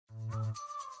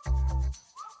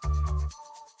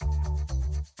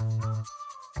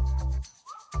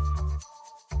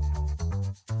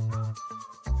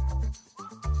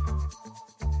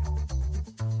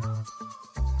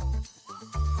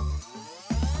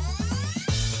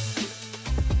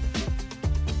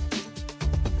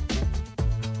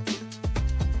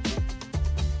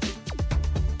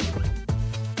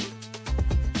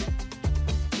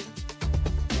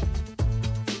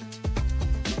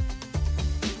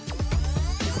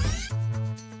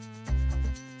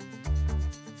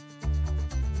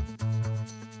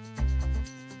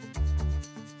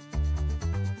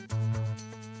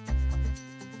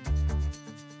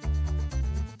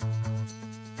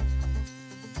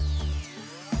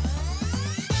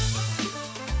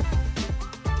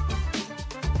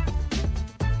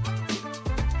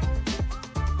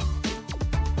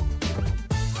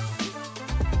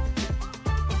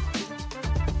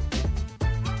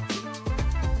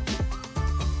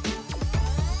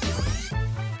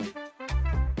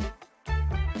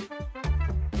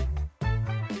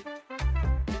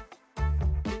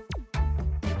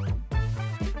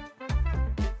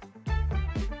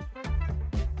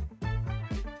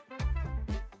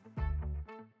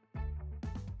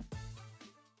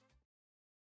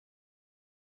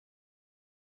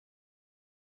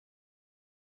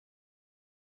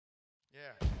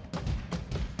Yeah.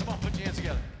 Come on, put your hands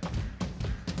together.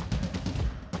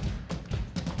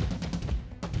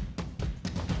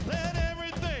 Let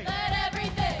everything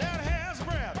that has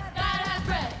breath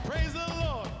praise the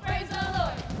Lord. Praise the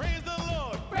Lord. Praise the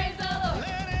Lord. Praise the Lord.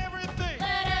 Let everything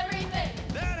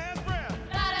that has breath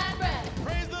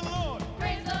praise the Lord.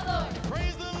 Praise the Lord.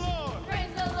 Praise the Lord.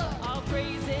 Praise the Lord. I'll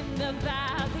praise in the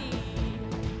valley,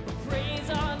 praise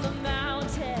on the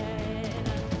mountain.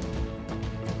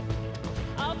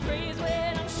 I'll praise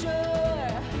when I'm sure,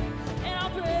 and I'll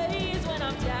praise when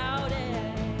I'm doubting.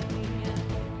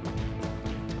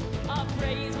 I'll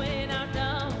praise when I'm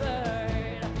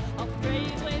numbered, I'll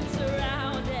praise when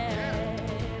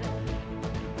surrounded.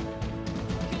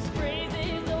 'Cause praise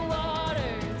is the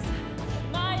waters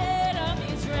my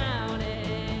enemies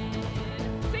drowning.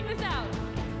 Sing this out.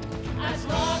 As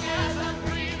long as I'm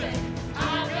breathing,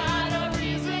 I've got a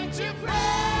reason to praise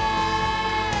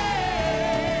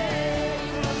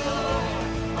the Lord,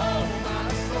 oh my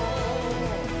soul.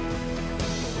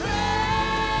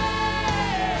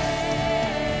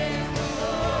 Praise the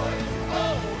Lord,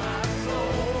 oh my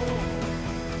soul.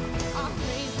 I'll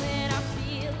praise when I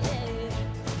feel it,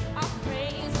 I'll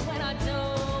praise when I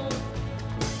don't.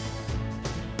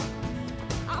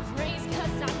 I'll praise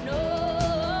 'cause I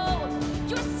know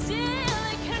you're still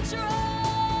in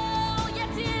control.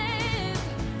 Yes, it is.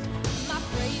 My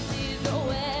praise is a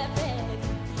weapon,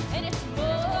 and it's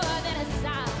more than a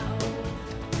sound.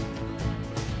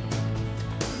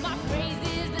 My praise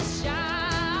is the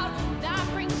shout that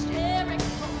brings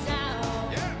Jericho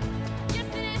down. Yeah. Yes,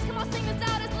 it is. Come on, sing this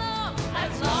out.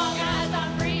 As long as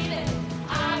I'm breathing,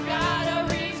 I've got a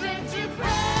reason to praise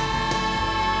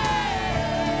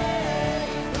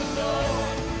the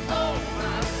Lord, oh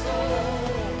my soul.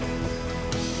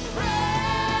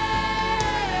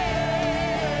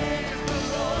 Praise the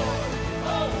Lord,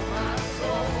 oh my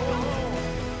soul.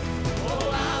 Oh,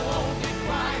 I won't be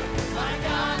quiet. My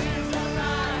God is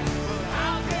alive.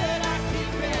 How could I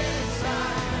keep it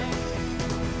inside?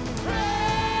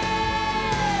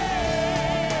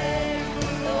 Praise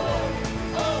the Lord,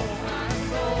 oh my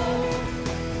soul.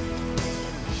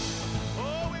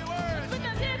 Oh, we worship Put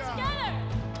those you, hands God. together.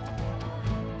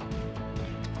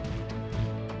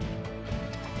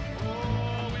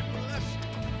 Oh, we bless you.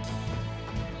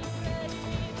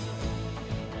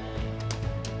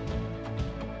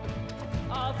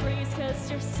 All praise 'cause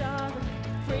you're sovereign,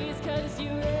 praise 'cause you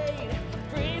reign,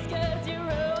 praise 'cause you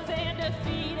rose and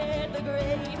defeated the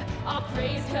grave. All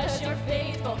praise 'cause you're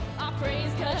faithful, all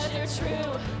praise 'cause you're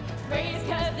true, praise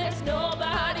 'cause there's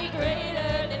nobody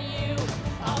greater than you.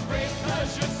 All praise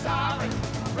 'cause you're sovereign,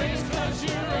 praise 'cause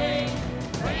you reign,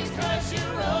 praise 'cause you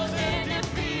rose and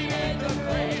defeated the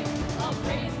grave. All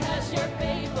praise 'cause you're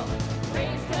faithful,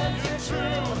 praise 'cause you're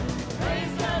true,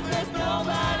 praise 'cause there's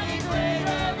nobody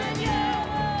greater than you.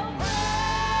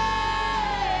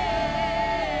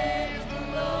 Praise the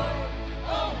Lord,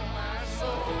 oh my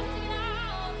soul.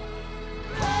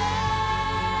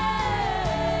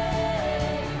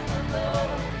 Praise the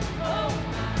Lord, oh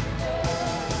my soul.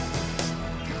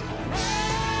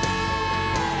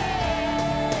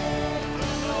 Praise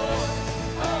the Lord,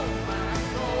 oh my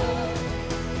soul.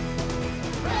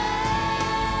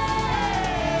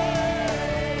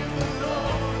 Praise the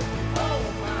Lord, oh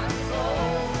my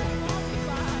soul.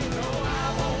 No, I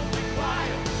won't be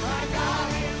quiet. My God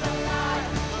is alive.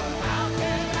 But how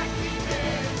can I keep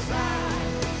it inside?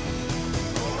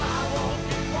 No, I won't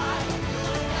be quiet.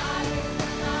 My God is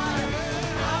alive.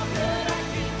 How could I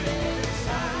keep it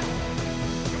inside?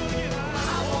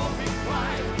 I won't be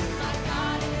quiet. My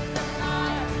God is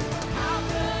alive. How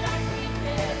could I keep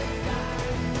it inside?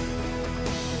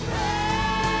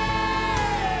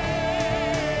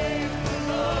 Praise the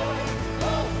Lord,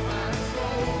 oh my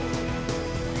soul.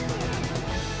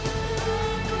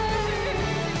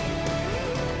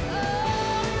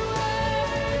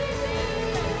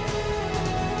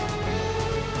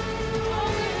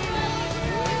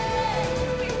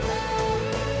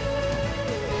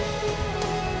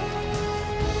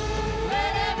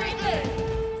 Let everything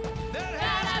That that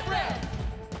has I read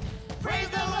praise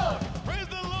the Lord, praise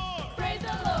the Lord. praise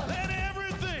the Lord. Let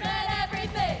everything Let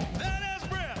everything that has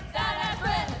breath that I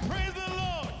read praise the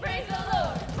Lord. praise the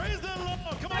Lord. Praise the Lord.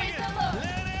 Come on Praise again. the Lord.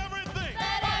 Let everything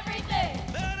Let everything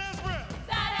that has breath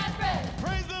that I read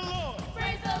praise the Lord.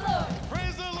 praise the Lord.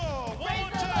 Praise the Lord. One Praise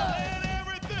more the time. Lord. Let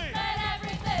everything Let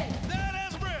everything that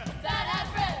has breath that I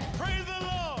read praise the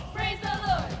Lord. praise the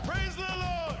Lord. Praise the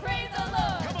Lord. Praise the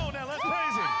Lord. Come on now, let's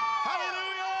praise Him.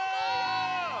 Hallelujah!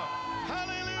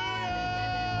 Hallelujah!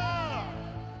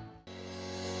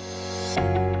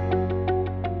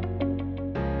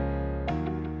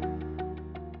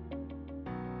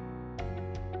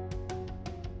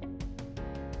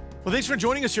 Well, thanks for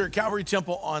joining us here at Calvary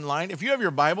Temple Online. If you have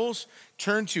your Bibles,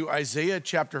 turn to Isaiah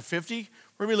chapter 50.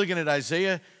 We're going to be looking at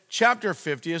Isaiah chapter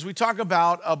 50 as we talk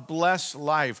about a blessed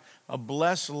life, a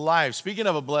blessed life. Speaking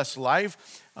of a blessed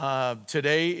life,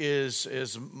 today is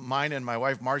mine and my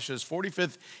wife Marcia's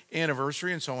 45th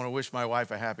anniversary, and so I want to wish my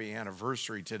wife a happy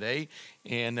anniversary today,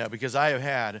 and because I have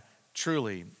had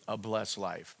truly a blessed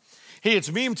life. Hey,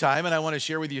 it's meme time, and I want to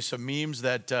share with you some memes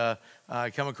that I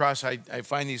come across. I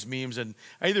find these memes, and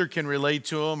I either can relate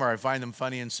to them or I find them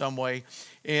funny in some way.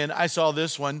 And I saw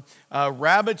this one.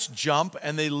 Rabbits jump,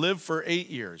 and they live for 8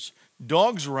 years.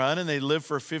 Dogs run, and they live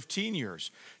for 15 years.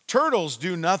 Turtles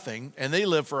do nothing, and they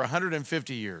live for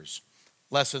 150 years.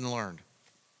 Lesson learned.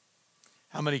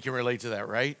 How many can relate to that,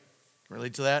 right?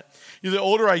 Relate to that? You know, the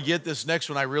older I get, this next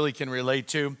one I really can relate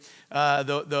to.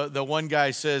 The one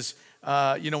guy says,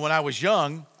 when I was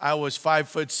young, I was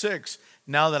 5'6".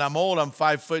 Now that I'm old, I'm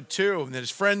 5'2". And then his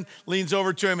friend leans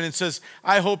over to him and says,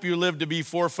 I hope you live to be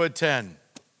 4'10".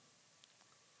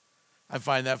 I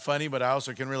find that funny, but I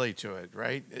also can relate to it,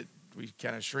 right? We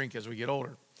kind of shrink as we get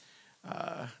older.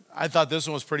 I thought this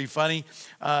one was pretty funny.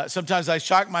 Sometimes I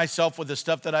shock myself with the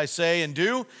stuff that I say and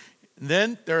do. And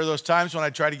then there are those times when I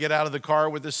try to get out of the car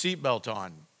with the seatbelt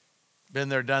on. Been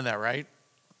there, done that, right?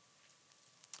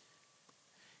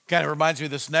 Kind of reminds me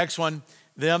of this next one.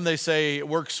 They say,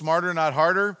 work smarter, not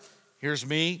harder. Here's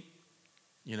me,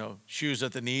 shoes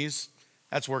at the knees.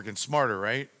 That's working smarter,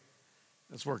 right?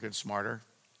 That's working smarter.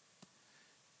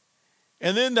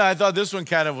 And then I thought this one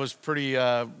kind of was pretty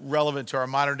relevant to our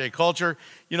modern day culture.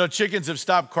 Chickens have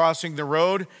stopped crossing the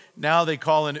road. Now they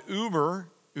call an Uber,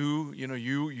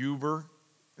 Uber,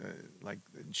 like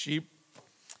sheep.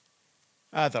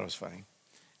 I thought it was funny.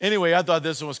 Anyway, I thought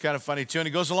this one was kind of funny too, and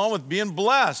it goes along with being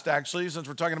blessed, actually, since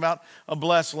we're talking about a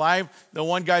blessed life. The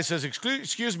one guy says,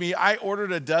 excuse me, I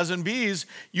ordered a dozen bees.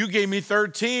 You gave me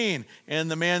 13.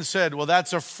 And the man said, well,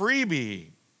 that's a freebie.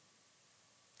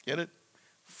 Get it?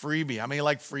 Freebie. How many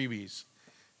like freebies?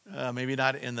 Maybe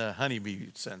not in the honeybee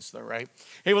sense, though, right?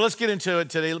 Hey, well, let's get into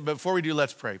it today. Before we do,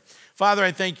 let's pray. Father,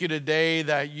 I thank you today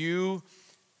that you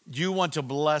want to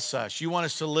bless us. You want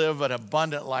us to live an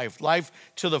abundant life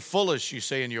to the fullest, you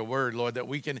say in your word, Lord, that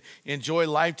we can enjoy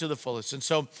life to the fullest. And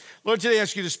so, Lord, today I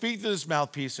ask you to speak through this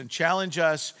mouthpiece and challenge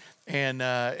us and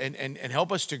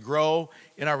help us to grow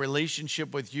in our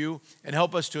relationship with you and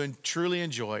help us to truly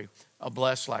enjoy a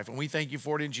blessed life. And we thank you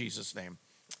for it in Jesus' name.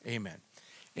 Amen.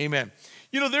 Amen.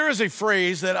 There is a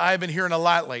phrase that I've been hearing a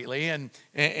lot lately, and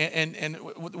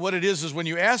what it is when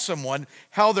you ask someone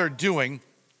how they're doing,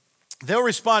 they'll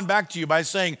respond back to you by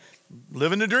saying,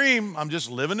 living the dream. I'm just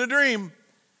living the dream.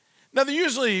 Now, they're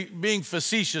usually being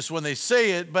facetious when they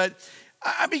say it, but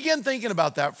I began thinking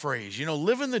about that phrase,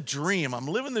 living the dream. I'm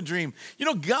living the dream.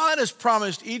 God has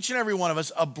promised each and every one of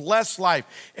us a blessed life,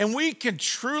 and we can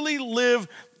truly live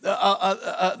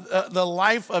the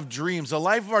life of dreams, the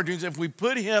life of our dreams, if we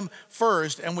put him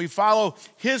first and we follow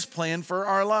his plan for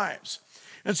our lives.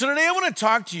 And so today I want to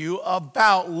talk to you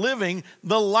about living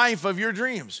the life of your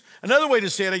dreams. Another way to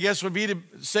say it, I guess, would be to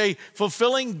say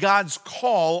fulfilling God's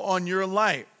call on your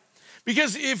life.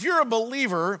 Because if you're a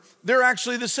believer, they're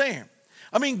actually the same.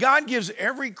 I mean, God gives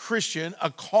every Christian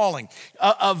a calling,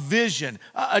 a vision,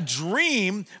 a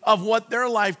dream of what their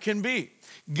life can be.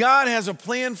 God has a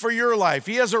plan for your life.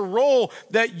 He has a role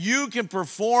that you can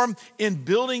perform in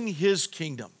building his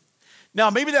kingdom. Now,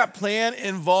 maybe that plan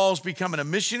involves becoming a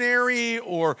missionary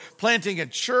or planting a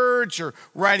church or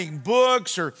writing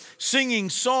books or singing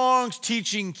songs,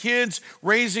 teaching kids,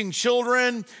 raising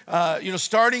children,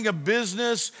 starting a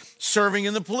business, serving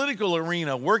in the political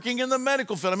arena, working in the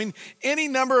medical field. I mean, any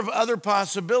number of other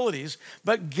possibilities.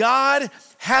 But God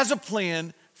has a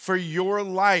plan for your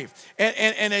life.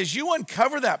 And as you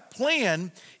uncover that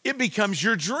plan, it becomes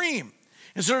your dream.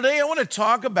 And so today I want to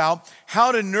talk about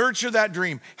how to nurture that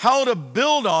dream, how to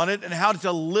build on it, and how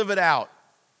to live it out.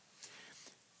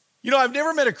 I've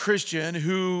never met a Christian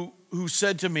who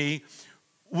said to me,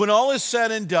 when all is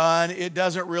said and done, it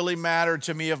doesn't really matter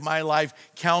to me if my life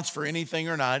counts for anything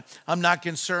or not. I'm not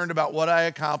concerned about what I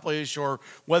accomplish or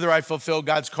whether I fulfill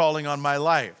God's calling on my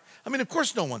life. I mean, of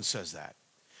course no one says that.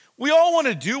 We all want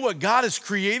to do what God has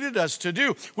created us to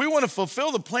do. We want to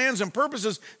fulfill the plans and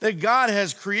purposes that God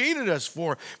has created us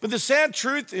for. But the sad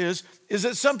truth is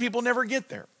that some people never get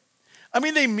there. I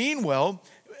mean, they mean well,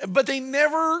 but they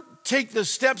never take the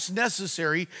steps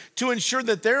necessary to ensure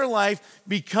that their life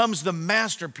becomes the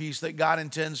masterpiece that God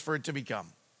intends for it to become.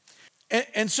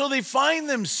 And so they find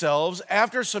themselves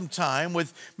after some time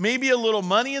with maybe a little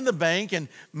money in the bank and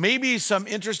maybe some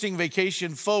interesting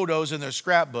vacation photos in their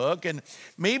scrapbook and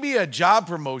maybe a job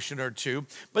promotion or two,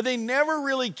 but they never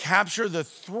really capture the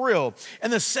thrill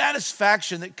and the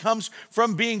satisfaction that comes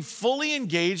from being fully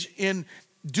engaged in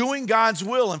doing God's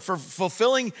will and for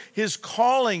fulfilling his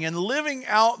calling and living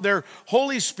out their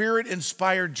Holy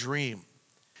Spirit-inspired dream.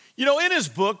 You know, in his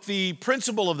book, The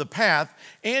Principle of the Path,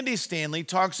 Andy Stanley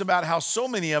talks about how so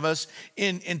many of us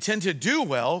intend to do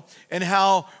well and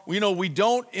how, we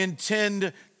don't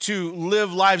intend to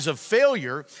live lives of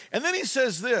failure. And then he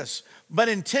says this, but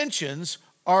intentions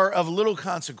are of little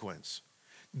consequence.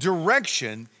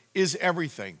 Direction is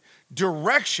everything.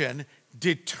 Direction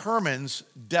determines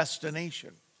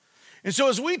destination. And so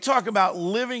as we talk about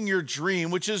living your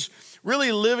dream, which is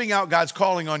really living out God's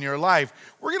calling on your life,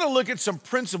 we're going to look at some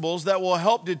principles that will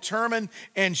help determine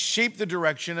and shape the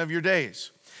direction of your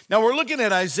days. Now, we're looking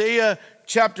at Isaiah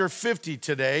chapter 50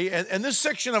 today, and this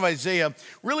section of Isaiah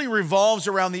really revolves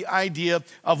around the idea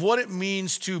of what it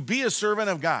means to be a servant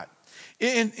of God.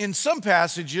 In some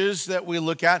passages that we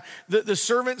look at, the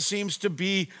servant seems to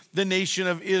be the nation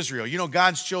of Israel,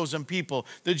 God's chosen people,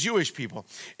 the Jewish people.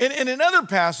 And in other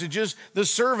passages, the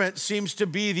servant seems to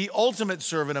be the ultimate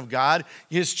servant of God,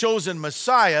 his chosen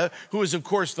Messiah, who is, of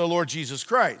course, the Lord Jesus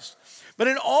Christ. But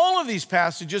in all of these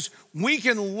passages, we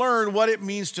can learn what it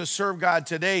means to serve God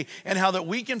today and how that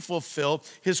we can fulfill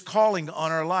his calling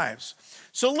on our lives.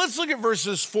 So let's look at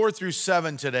verses 4 through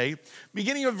 7 today,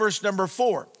 beginning with verse number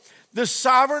 4. The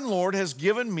sovereign Lord has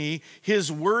given me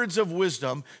his words of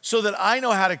wisdom so that I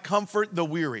know how to comfort the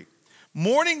weary.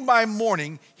 Morning by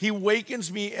morning, he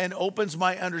wakens me and opens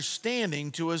my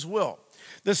understanding to his will.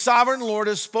 The sovereign Lord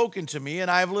has spoken to me and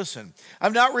I have listened.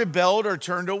 I've not rebelled or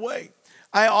turned away.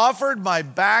 I offered my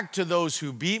back to those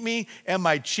who beat me and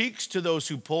my cheeks to those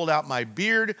who pulled out my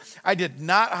beard. I did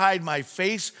not hide my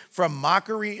face from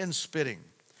mockery and spitting.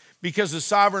 Because the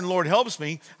sovereign Lord helps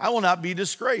me, I will not be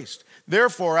disgraced.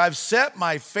 Therefore, I've set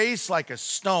my face like a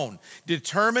stone,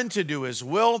 determined to do his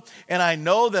will, and I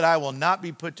know that I will not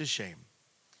be put to shame.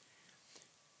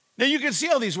 Now, you can see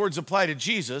how these words apply to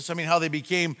Jesus. How they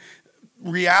became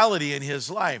reality in his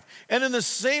life. And in the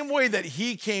same way that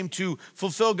he came to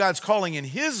fulfill God's calling in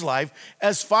his life,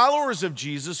 as followers of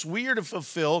Jesus, we are to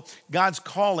fulfill God's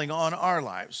calling on our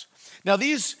lives. Now,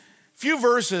 these few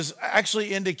verses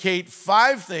actually indicate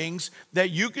 5 things that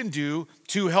you can do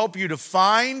to help you to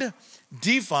find,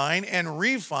 define, and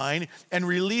refine and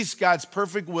release God's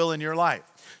perfect will in your life.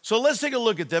 So let's take a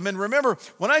look at them. And remember,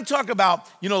 when I talk about,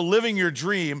 living your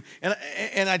dream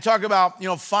and I talk about,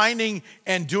 finding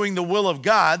and doing the will of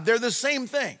God, they're the same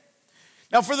thing.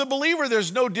 Now, for the believer,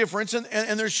 there's no difference,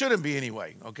 and there shouldn't be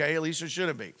anyway, okay? At least there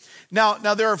shouldn't be. Now,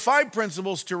 there are 5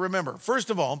 principles to remember. First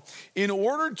of all, in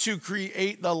order to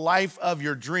create the life of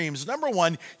your dreams, number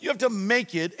 1, you have to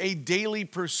make it a daily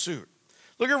pursuit.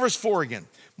 Look at verse 4 again.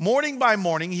 Morning by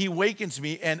morning, he wakens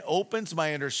me and opens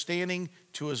my understanding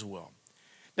to his will.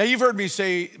 Now, you've heard me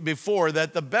say before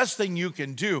that the best thing you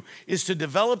can do is to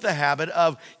develop the habit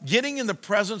of getting in the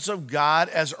presence of God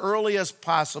as early as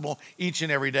possible each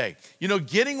and every day.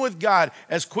 Getting with God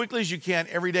as quickly as you can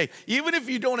every day. Even if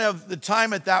you don't have the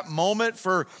time at that moment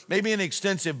for maybe an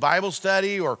extensive Bible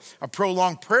study or a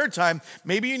prolonged prayer time,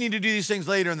 maybe you need to do these things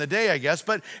later in the day, I guess,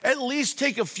 but at least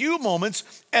take a few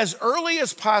moments as early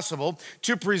as possible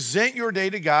to present your day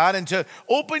to God and to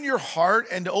open your heart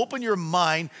and to open your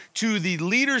mind to the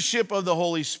leadership of the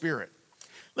Holy Spirit.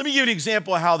 Let me give you an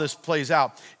example of how this plays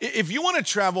out. If you want to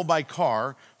travel by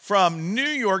car from New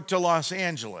York to Los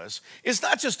Angeles, it's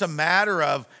not just a matter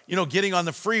of, getting on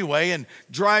the freeway and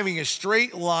driving a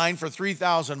straight line for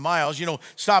 3,000 miles,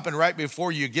 stopping right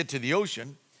before you get to the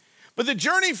ocean. But the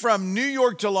journey from New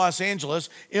York to Los Angeles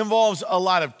involves a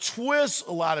lot of twists,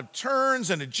 a lot of turns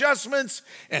and adjustments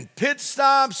and pit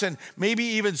stops and maybe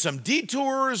even some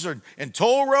detours and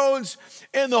toll roads.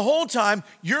 And the whole time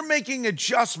you're making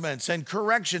adjustments and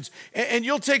corrections. And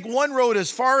you'll take one road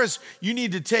as far as you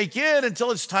need to take it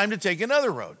until it's time to take another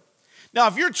road. Now,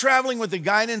 if you're traveling with the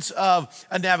guidance of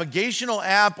a navigational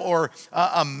app or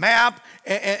a map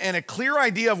and a clear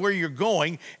idea of where you're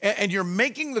going, and you're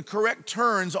making the correct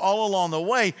turns all along the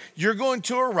way, you're going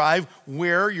to arrive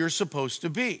where you're supposed to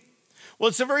be. Well,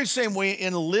 it's the very same way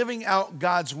in living out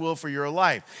God's will for your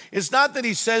life. It's not that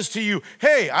he says to you,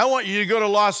 hey, I want you to go to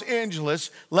Los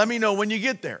Angeles. Let me know when you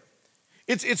get there.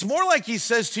 It's more like he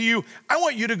says to you, I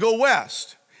want you to go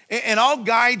west, and I'll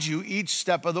guide you each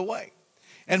step of the way.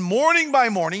 And morning by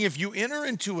morning, if you enter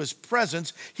into his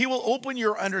presence, he will open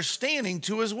your understanding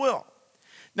to his will.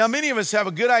 Now, many of us have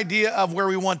a good idea of where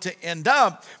we want to end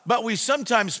up, but we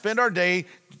sometimes spend our days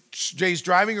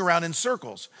driving around in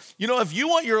circles. You know, if you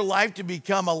want your life to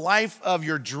become a life of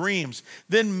your dreams,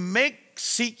 then make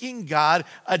seeking God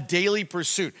a daily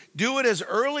pursuit. Do it as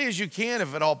early as you can,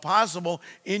 if at all possible,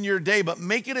 in your day, but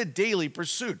make it a daily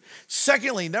pursuit.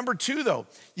 Secondly, number 2, though,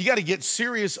 you got to get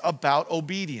serious about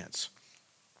obedience.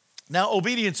 Now,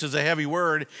 obedience is a heavy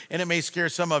word, and it may scare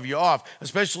some of you off,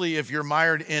 especially if you're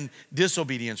mired in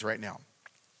disobedience right now.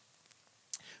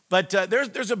 But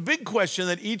there's a big question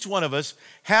that each one of us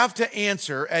have to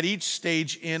answer at each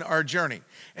stage in our journey.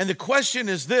 And the question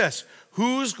is this: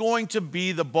 who's going to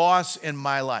be the boss in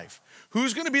my life?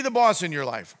 Who's going to be the boss in your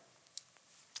life?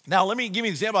 Now, let me give you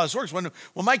an example of how this works.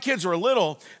 When my kids were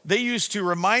little, they used to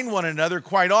remind one another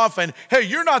quite often, hey,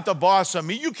 you're not the boss of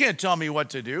me. You can't tell me what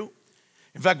to do.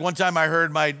 In fact, one time I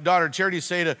heard my daughter Charity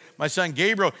say to my son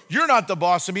Gabriel, you're not the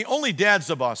boss of me, only Dad's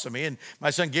the boss of me. And my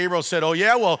son Gabriel said, oh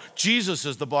yeah, well, Jesus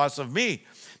is the boss of me.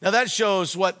 Now that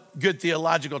shows what good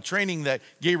theological training that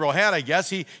Gabriel had, I guess.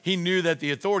 He knew that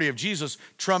the authority of Jesus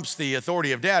trumps the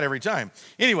authority of Dad every time.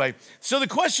 Anyway, so the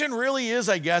question really is,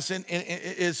 I guess,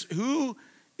 is who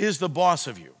is the boss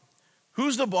of you?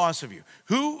 Who's the boss of you?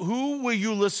 Who will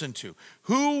you listen to?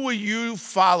 Who will you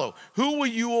follow? Who will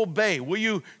you obey? Will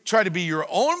you try to be your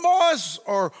own boss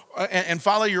and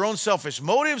follow your own selfish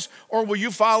motives? Or will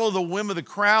you follow the whim of the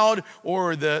crowd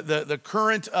or the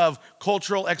current of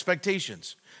cultural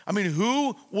expectations? I mean,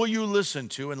 who will you listen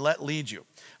to and let lead you?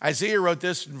 Isaiah wrote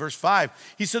this in verse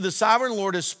 5. He said, the sovereign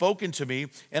Lord has spoken to me,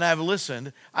 and I have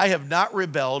listened. I have not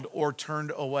rebelled or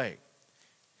turned away.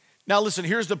 Now listen,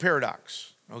 here's the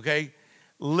paradox, okay?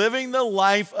 Living the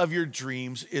life of your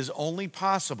dreams is only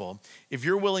possible if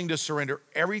you're willing to surrender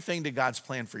everything to God's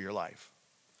plan for your life.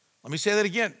 Let me say that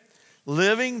again.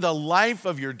 Living the life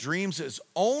of your dreams is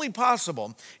only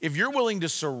possible if you're willing to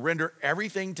surrender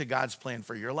everything to God's plan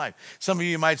for your life. Some of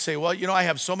you might say, well, you know, I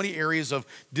have so many areas of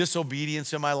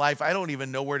disobedience in my life, I don't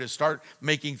even know where to start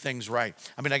making things right.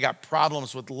 I mean, I got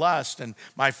problems with lust, and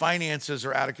my finances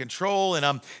are out of control, and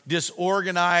I'm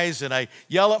disorganized, and I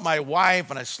yell at my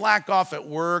wife, and I slack off at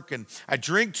work, and I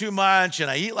drink too much, and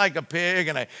I eat like a pig,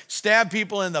 and I stab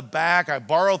people in the back, I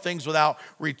borrow things without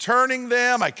returning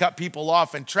them, I cut people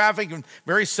off in traffic, and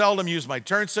very seldom use my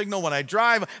turn signal when I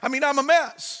drive. I mean, I'm a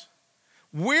mess.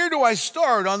 Where do I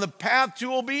start on the path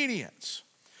to obedience?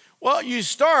 Well, you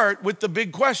start with the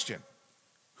big question.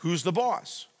 Who's the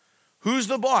boss? Who's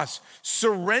the boss?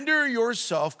 Surrender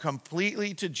yourself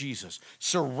completely to Jesus.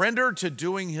 Surrender to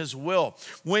doing his will.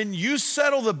 When you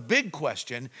settle the big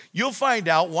question, you'll find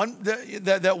out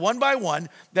that one by one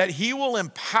that he will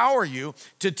empower you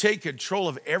to take control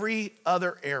of every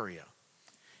other area.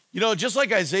 You know, just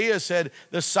like Isaiah said,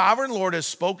 the sovereign Lord has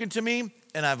spoken to me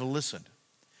and I've listened.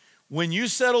 When you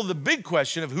settle the big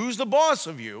question of who's the boss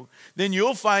of you, then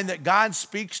you'll find that God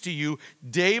speaks to you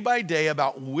day by day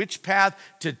about which path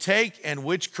to take and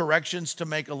which corrections to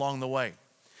make along the way.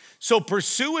 So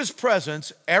pursue his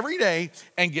presence every day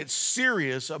and get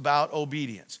serious about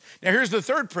obedience. Now here's the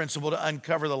third principle to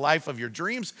uncover the life of your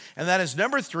dreams, and that is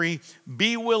number 3,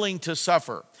 be willing to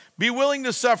suffer. Be willing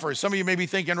to suffer. Some of you may be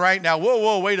thinking right now,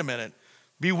 whoa, wait a minute.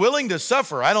 Be willing to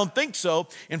suffer? I don't think so.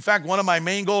 In fact, one of my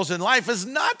main goals in life is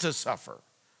not to suffer.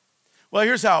 Well,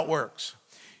 here's how it works.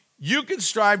 You can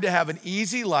strive to have an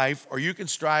easy life, or you can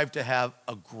strive to have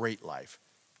a great life.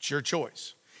 It's your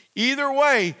choice. Either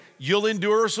way, you'll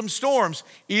endure some storms.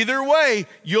 Either way,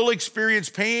 you'll experience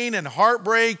pain and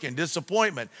heartbreak and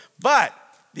disappointment. But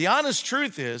the honest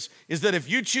truth is that if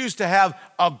you choose to have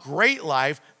a great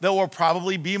life, there will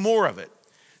probably be more of it.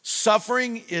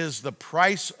 Suffering is the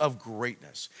price of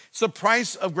greatness. It's the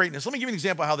price of greatness. Let me give you an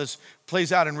example of how this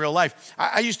plays out in real life.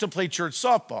 I used to play church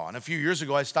softball, and a few years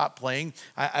ago I stopped playing.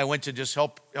 I went to just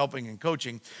helping and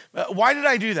coaching. Why did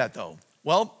I do that though?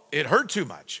 Well, it hurt too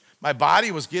much. My body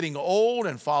was getting old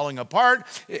and falling apart.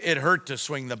 It hurt to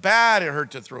swing the bat. It hurt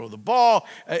to throw the ball.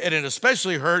 And it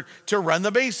especially hurt to run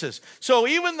the bases. So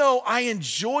even though I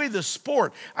enjoy the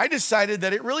sport, I decided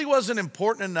that it really wasn't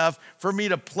important enough for me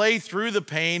to play through the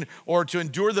pain or to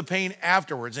endure the pain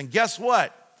afterwards. And guess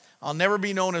what? I'll never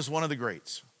be known as one of the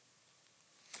greats.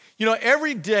 You know,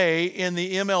 every day in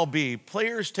the MLB,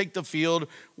 players take the field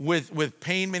with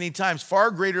pain many times,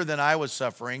 far greater than I was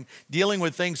suffering, dealing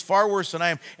with things far worse than I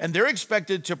am, and they're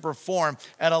expected to perform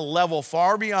at a level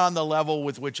far beyond the level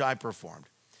with which I performed.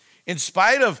 In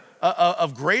spite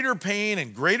of greater pain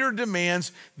and greater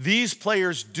demands, these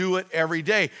players do it every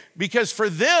day because for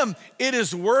them, it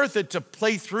is worth it to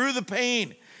play through the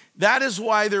pain. That is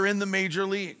why they're in the major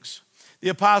leagues. The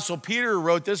Apostle Peter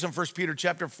wrote this in 1 Peter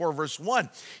chapter 4, verse 1.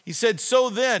 He said, so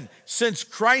then, since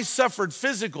Christ suffered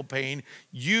physical pain,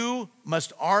 you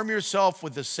must arm yourself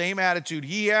with the same attitude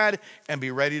he had and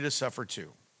be ready to suffer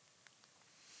too.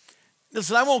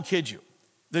 Listen, I won't kid you.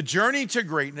 The journey to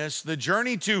greatness, the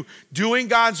journey to doing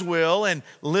God's will and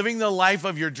living the life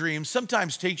of your dreams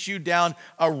sometimes takes you down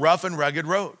a rough and rugged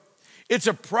road. It's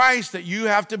a price that you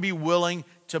have to be willing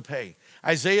to pay.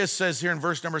 Isaiah says here in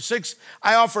verse number 6,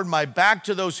 I offered my back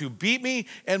to those who beat me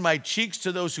and my cheeks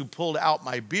to those who pulled out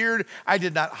my beard. I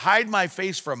did not hide my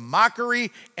face from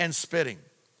mockery and spitting.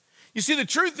 You see, the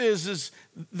truth is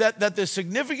that the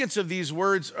significance of these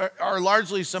words are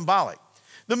largely symbolic.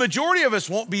 The majority of us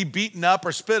won't be beaten up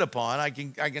or spit upon, I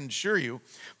can assure you.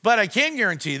 But I can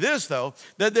guarantee this, though,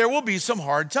 that there will be some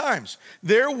hard times.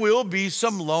 There will be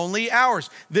some lonely hours.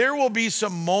 There will be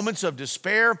some moments of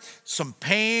despair, some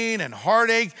pain and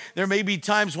heartache. There may be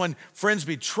times when friends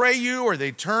betray you or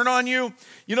they turn on you.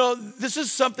 You know, this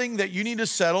is something that you need to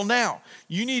settle now.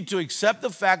 You need to accept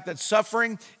the fact that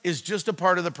suffering is just a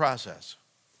part of the process.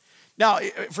 Now,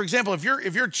 for example, if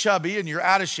you're chubby and you're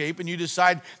out of shape and you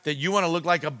decide that you want to look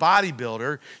like a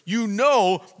bodybuilder, you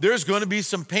know there's going to be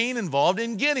some pain involved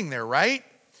in getting there, right?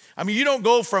 I mean, you don't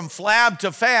go from flab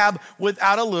to fab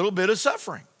without a little bit of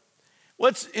suffering.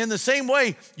 In the same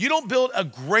way, you don't build a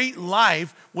great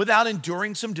life without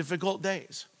enduring some difficult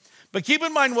days. But keep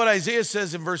in mind what Isaiah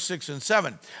says in verse 6 and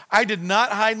 7. I did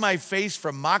not hide my face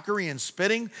from mockery and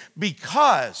spitting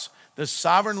because the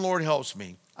sovereign Lord helps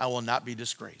me. I will not be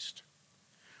disgraced.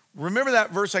 Remember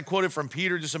that verse I quoted from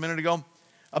Peter just a minute ago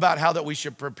about how that we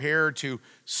should prepare to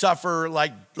suffer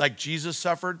like Jesus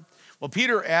suffered? Well,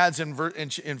 Peter adds in 1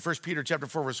 Peter chapter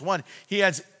 4, verse 1, he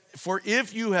adds, for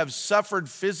if you have suffered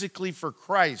physically for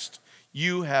Christ,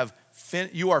 you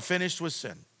are finished with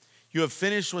sin. You have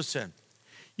finished with sin.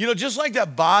 You know, just like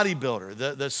that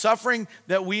bodybuilder, the suffering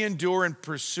that we endure in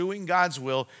pursuing God's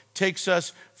will takes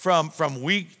us from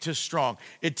weak to strong.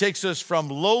 It takes us from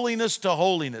lowliness to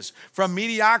holiness, from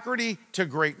mediocrity to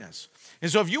greatness.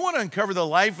 And so if you want to uncover the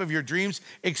life of your dreams,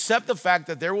 accept the fact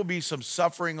that there will be some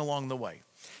suffering along the way.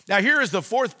 Now, here is the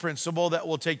fourth principle that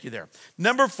will take you there.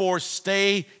 Number 4,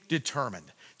 stay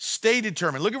determined. Stay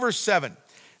determined. Look at verse 7.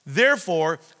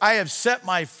 Therefore, I have set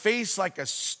my face like a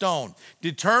stone,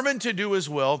 determined to do his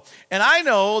will, and I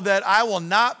know that I will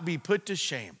not be put to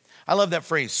shame. I love that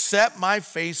phrase, set my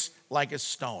face like a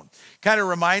stone. Kind of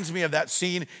reminds me of that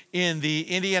scene in the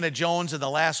Indiana Jones and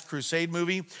the Last Crusade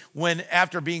movie when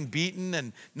after being beaten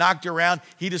and knocked around,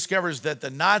 he discovers that the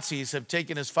Nazis have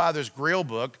taken his father's Grail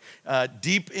book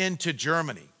deep into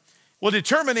Germany. Well,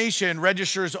 determination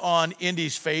registers on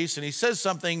Indy's face, and he says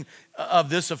something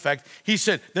of this effect. He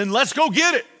said, then let's go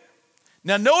get it.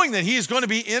 Now, knowing that he is going to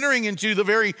be entering into the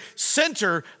very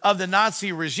center of the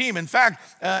Nazi regime. In fact,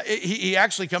 he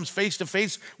actually comes face to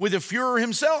face with the Fuhrer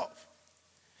himself.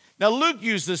 Now, Luke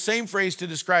used the same phrase to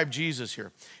describe Jesus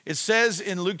here. It says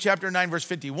in Luke chapter 9, verse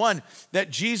 51,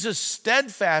 that Jesus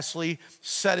steadfastly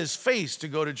set his face to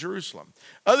go to Jerusalem.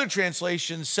 Other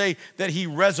translations say that he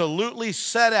resolutely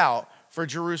set out for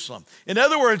Jerusalem. In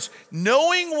other words,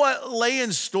 knowing what lay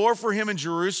in store for him in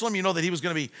Jerusalem, you know that he was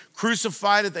going to be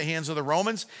crucified at the hands of the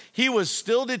Romans, he was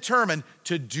still determined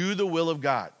to do the will of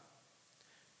God.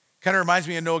 Kind of reminds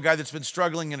me, I know a guy that's been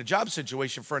struggling in a job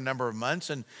situation for a number of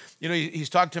months. And, you know, he's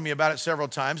talked to me about it several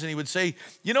times. And he would say,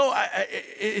 you know,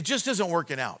 it just isn't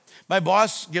working out. My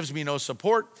boss gives me no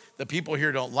support. The people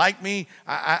here don't like me.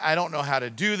 I don't know how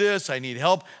to do this. I need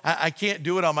help. I can't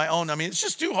do it on my own. I mean, it's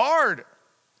just too hard.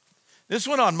 This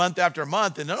went on month after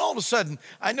month. And then all of a sudden,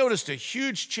 I noticed a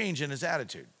huge change in his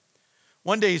attitude.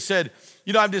 One day he said,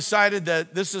 you know, I've decided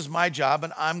that this is my job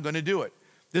and I'm going to do it.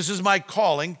 This is my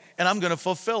calling, and I'm going to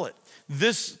fulfill it.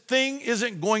 This thing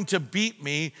isn't going to beat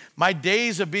me. My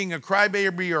days of being a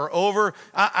crybaby are over.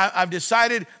 I've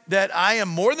decided that I am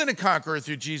more than a conqueror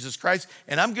through Jesus Christ,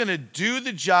 and I'm going to do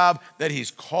the job that he's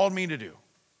called me to do.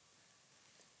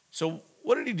 So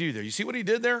what did he do there? You see what he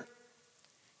did there?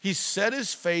 He set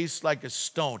his face like a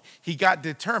stone. He got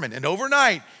determined, and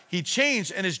overnight, he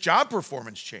changed, and his job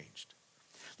performance changed.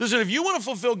 Listen, if you want to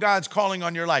fulfill God's calling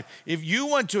on your life, if you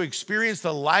want to experience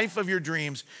the life of your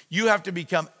dreams, you have to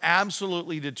become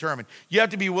absolutely determined. You have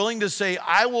to be willing to say,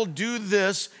 I will do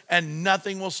this and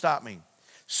nothing will stop me.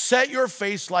 Set your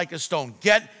face like a stone.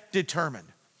 Get determined.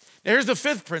 Now, here's the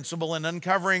fifth principle in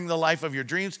uncovering the life of your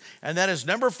dreams, and that is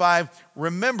number 5,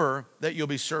 remember that you'll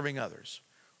be serving others.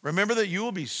 Remember that you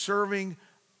will be serving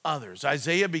others.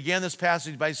 Isaiah began this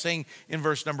passage by saying in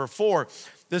verse number 4,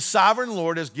 the sovereign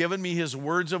Lord has given me his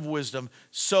words of wisdom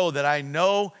so that I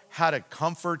know how to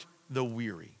comfort the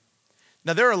weary.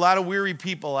 Now, there are a lot of weary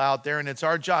people out there, and it's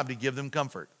our job to give them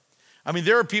comfort. I mean,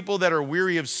 there are people that are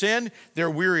weary of sin, they're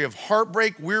weary of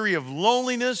heartbreak, weary of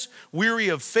loneliness, weary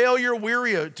of failure,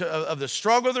 weary of the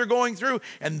struggle they're going through,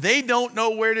 and they don't know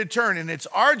where to turn. And it's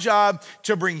our job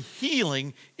to bring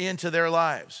healing into their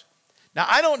lives. Now,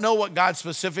 I don't know what God's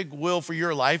specific will for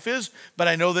your life is, but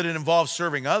I know that it involves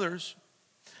serving others.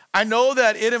 I know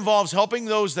that it involves helping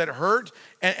those that hurt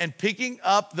and picking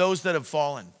up those that have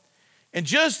fallen. And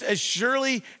just as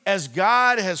surely as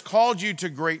God has called you to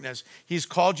greatness, he's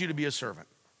called you to be a servant.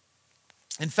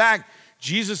 In fact,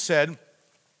 Jesus said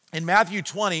in Matthew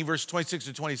 20, verse 26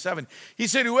 to 27, he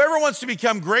said, whoever wants to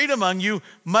become great among you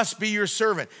must be your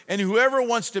servant, and whoever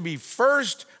wants to be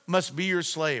first must be your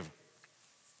slave.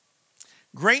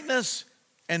 Greatness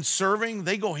and serving,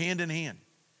 they go hand in hand.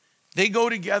 They go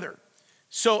together.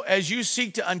 So as you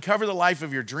seek to uncover the life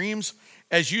of your dreams,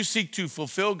 as you seek to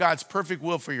fulfill God's perfect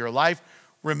will for your life,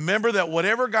 remember that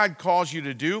whatever God calls you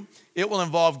to do, it will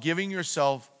involve giving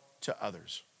yourself to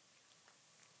others.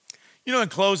 You know, in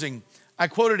closing, I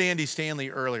quoted Andy Stanley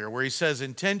earlier where he says,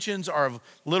 intentions are of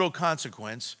little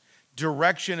consequence.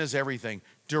 Direction is everything.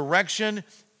 Direction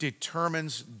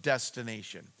determines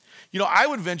destination. You know, I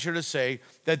would venture to say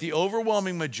that the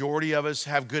overwhelming majority of us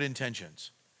have good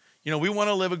intentions. You know, we want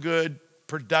to live a good,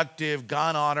 productive,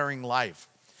 God-honoring life.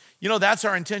 You know, that's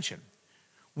our intention.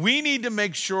 We need to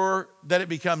make sure that it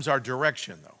becomes our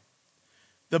direction, though.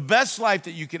 The best life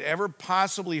that you could ever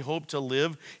possibly hope to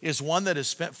live is one that is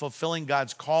spent fulfilling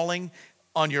God's calling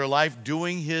on your life,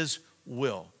 doing his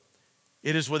will.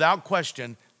 It is without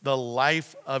question the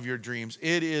life of your dreams.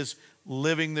 It is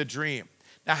living the dream.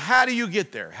 Now, how do you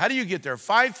get there? How do you get there?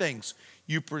 5 things.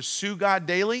 You pursue God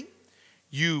daily.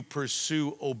 You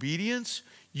pursue obedience.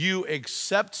 You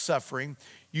accept suffering.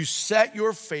 You set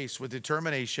your face with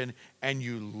determination, and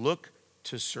you look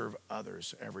to serve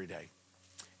others every day.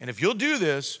 And if you'll do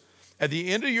this, at the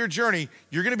end of your journey,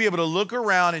 you're going to be able to look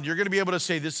around and you're going to be able to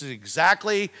say, this is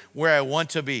exactly where I want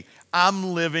to be.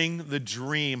 I'm living the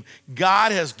dream.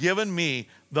 God has given me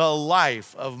the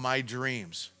life of my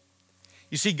dreams.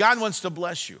 You see, God wants to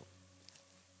bless you.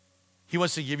 He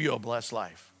wants to give you a blessed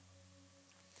life.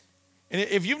 And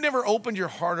if you've never opened your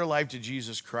heart or life to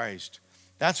Jesus Christ,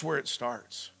 that's where it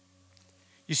starts.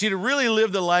 You see, to really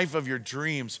live the life of your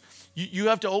dreams, you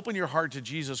have to open your heart to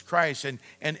Jesus Christ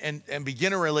and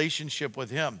begin a relationship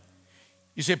with him.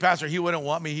 You say, Pastor, he wouldn't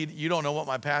want me. You don't know what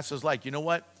my past is like. You know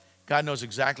what? God knows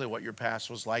exactly what your past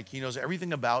was like. He knows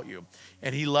everything about you.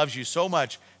 And he loves you so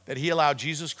much that he allowed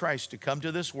Jesus Christ to come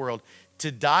to this world,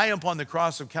 to die upon the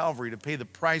cross of Calvary, to pay the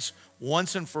price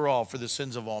once and for all for the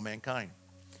sins of all mankind.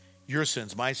 Your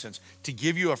sins, my sins, to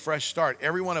give you a fresh start.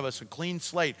 Every one of us, a clean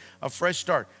slate, a fresh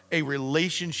start, a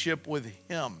relationship with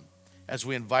him as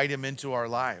we invite him into our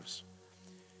lives.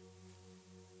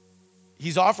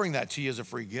 He's offering that to you as a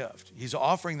free gift. He's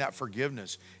offering that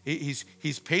forgiveness.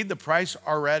 He's paid the price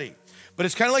already. But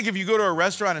it's kind of like if you go to a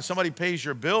restaurant and somebody pays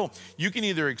your bill, you can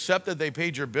either accept that they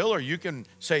paid your bill or you can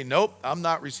say, nope, I'm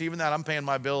not receiving that. I'm paying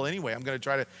my bill anyway. I'm going to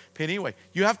try to pay it anyway.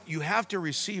 You have to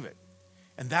receive it.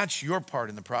 And that's your part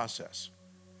in the process.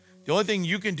 The only thing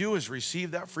you can do is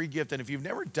receive that free gift. And if you've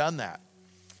never done that,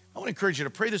 I want to encourage you to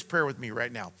pray this prayer with me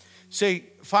right now. Say,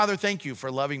 Father, thank you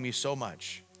for loving me so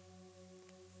much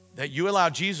that you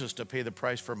allowed Jesus to pay the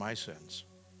price for my sins.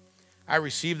 I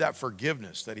receive that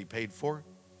forgiveness that he paid for.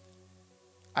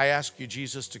 I ask you,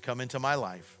 Jesus, to come into my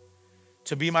life,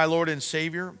 to be my Lord and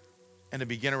Savior, and to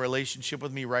begin a relationship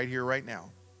with me right here, right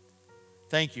now.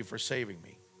 Thank you for saving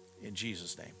me. In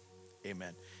Jesus' name.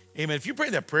 Amen. Amen. If you pray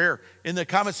that prayer in the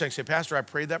comment section, say, Pastor, I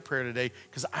prayed that prayer today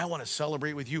because I want to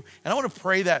celebrate with you. And I want to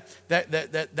pray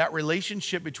that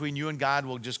relationship between you and God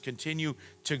will just continue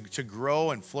to grow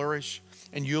and flourish,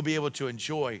 and you'll be able to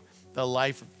enjoy the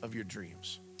life of your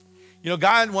dreams. You know,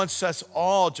 God wants us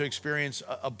all to experience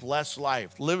a blessed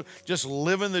life. Just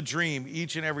living the dream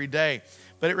each and every day.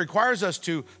 But it requires us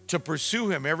to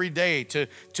pursue him every day,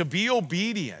 to be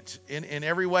obedient in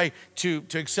every way, to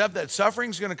accept that suffering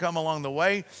is going to come along the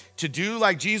way, to do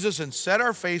like Jesus and set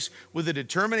our face with a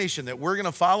determination that we're going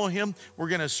to follow him, we're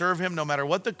going to serve him no matter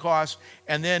what the cost,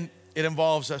 and then it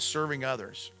involves us serving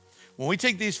others. When we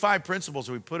take these 5 principles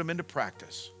and we put them into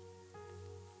practice,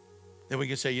 then we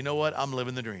can say, you know what? I'm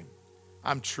living the dream.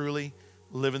 I'm truly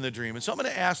living the dream. And so I'm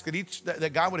going to ask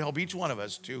that God would help each one of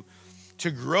us to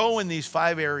grow in these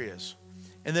 5 areas,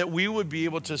 and that we would be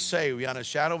able to say beyond a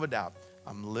shadow of a doubt,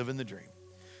 I'm living the dream.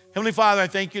 Heavenly Father, I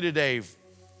thank you today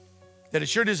that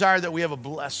it's your desire that we have a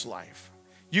blessed life.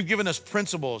 You've given us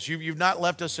principles. You've not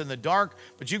left us in the dark,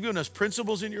 but you've given us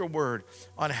principles in your word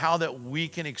on how that we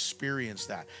can experience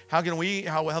that. How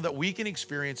that we can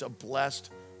experience a blessed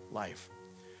life.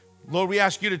 Lord, we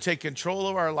ask you to take control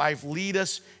of our life, lead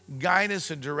us, guide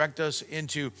us, and direct us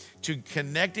into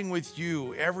connecting with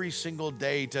you every single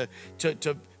day, to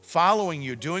following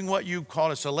you, doing what you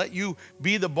called us, to let you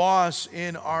be the boss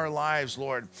in our lives,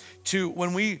 Lord. To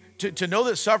know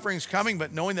that suffering's coming,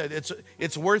 but knowing that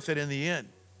it's worth it in the end.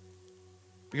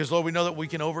 Because, Lord, we know that we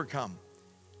can overcome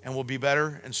and we'll be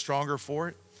better and stronger for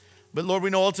it. But, Lord, we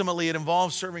know ultimately it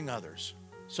involves serving others.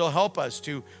 So help us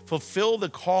to fulfill the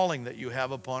calling that you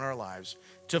have upon our lives,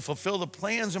 to fulfill the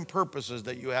plans and purposes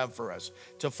that you have for us,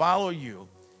 to follow you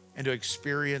and to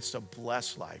experience a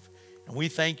blessed life. And we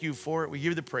thank you for it. We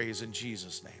give you the praise in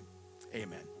Jesus' name.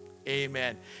 Amen.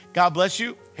 Amen. God bless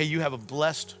you. Hey, you have a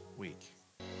blessed week.